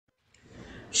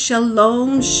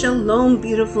Shalom, shalom,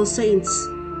 beautiful saints.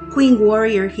 Queen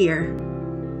Warrior here.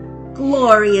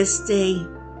 Glorious day.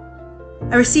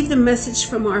 I received a message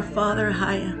from our Father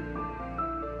Haya,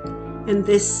 and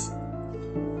this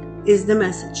is the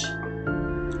message.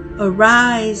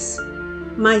 Arise,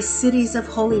 my cities of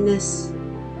holiness,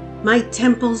 my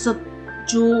temples of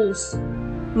jewels,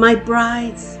 my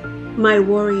brides, my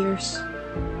warriors.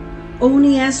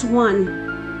 Only as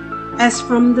one, as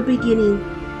from the beginning,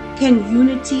 can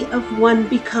unity of one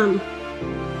become.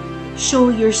 Show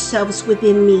yourselves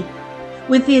within me.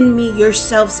 Within me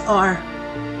yourselves are.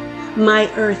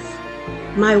 My earth,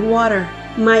 my water,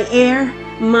 my air,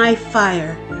 my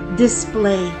fire.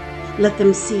 Display, let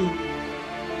them see.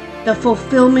 The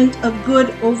fulfillment of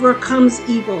good overcomes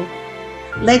evil.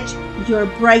 Let your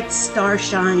bright star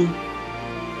shine.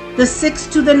 The 6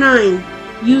 to the 9,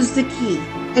 use the key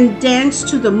and dance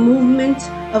to the movement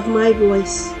of my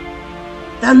voice.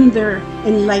 Thunder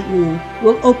and lightning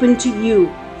will open to you,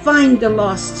 find the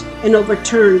lost, and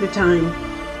overturn the time.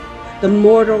 The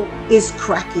mortal is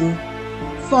cracking,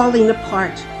 falling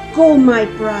apart. Go, my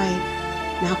bride,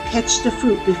 now catch the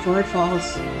fruit before it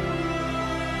falls.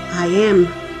 I am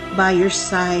by your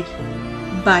side,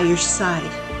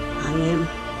 I am.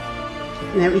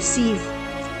 And I receive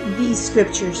these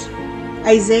scriptures.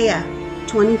 Isaiah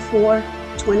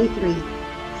 24:23.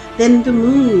 Then the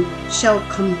moon shall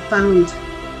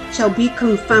be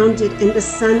confounded, and the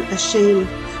sun ashamed,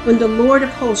 when the Lord of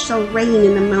hosts shall reign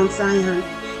in the Mount Zion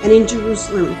and in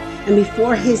Jerusalem, and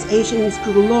before his agents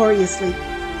gloriously.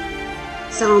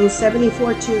 Psalm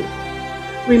 74:2.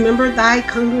 Remember thy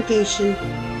congregation,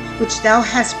 which thou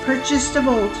hast purchased of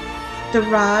old, the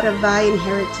rod of thy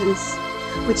inheritance,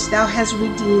 which thou hast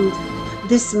redeemed,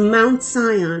 this Mount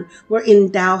Zion,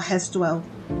 wherein thou hast dwelt.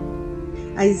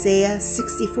 Isaiah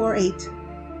 64:8.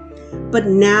 But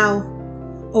now,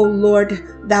 O Lord,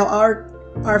 thou art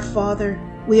our Father.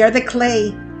 We are the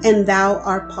clay, and thou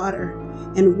art potter,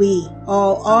 and we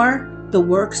all are the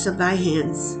works of thy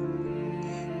hands.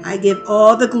 I give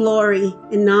all the glory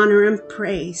and honor and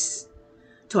praise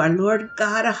to our Lord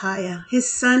God Ahaya, his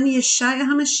Son Yeshua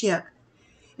HaMashiach,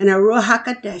 and our Ruach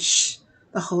HaKodesh,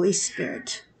 the Holy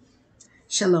Spirit.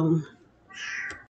 Shalom.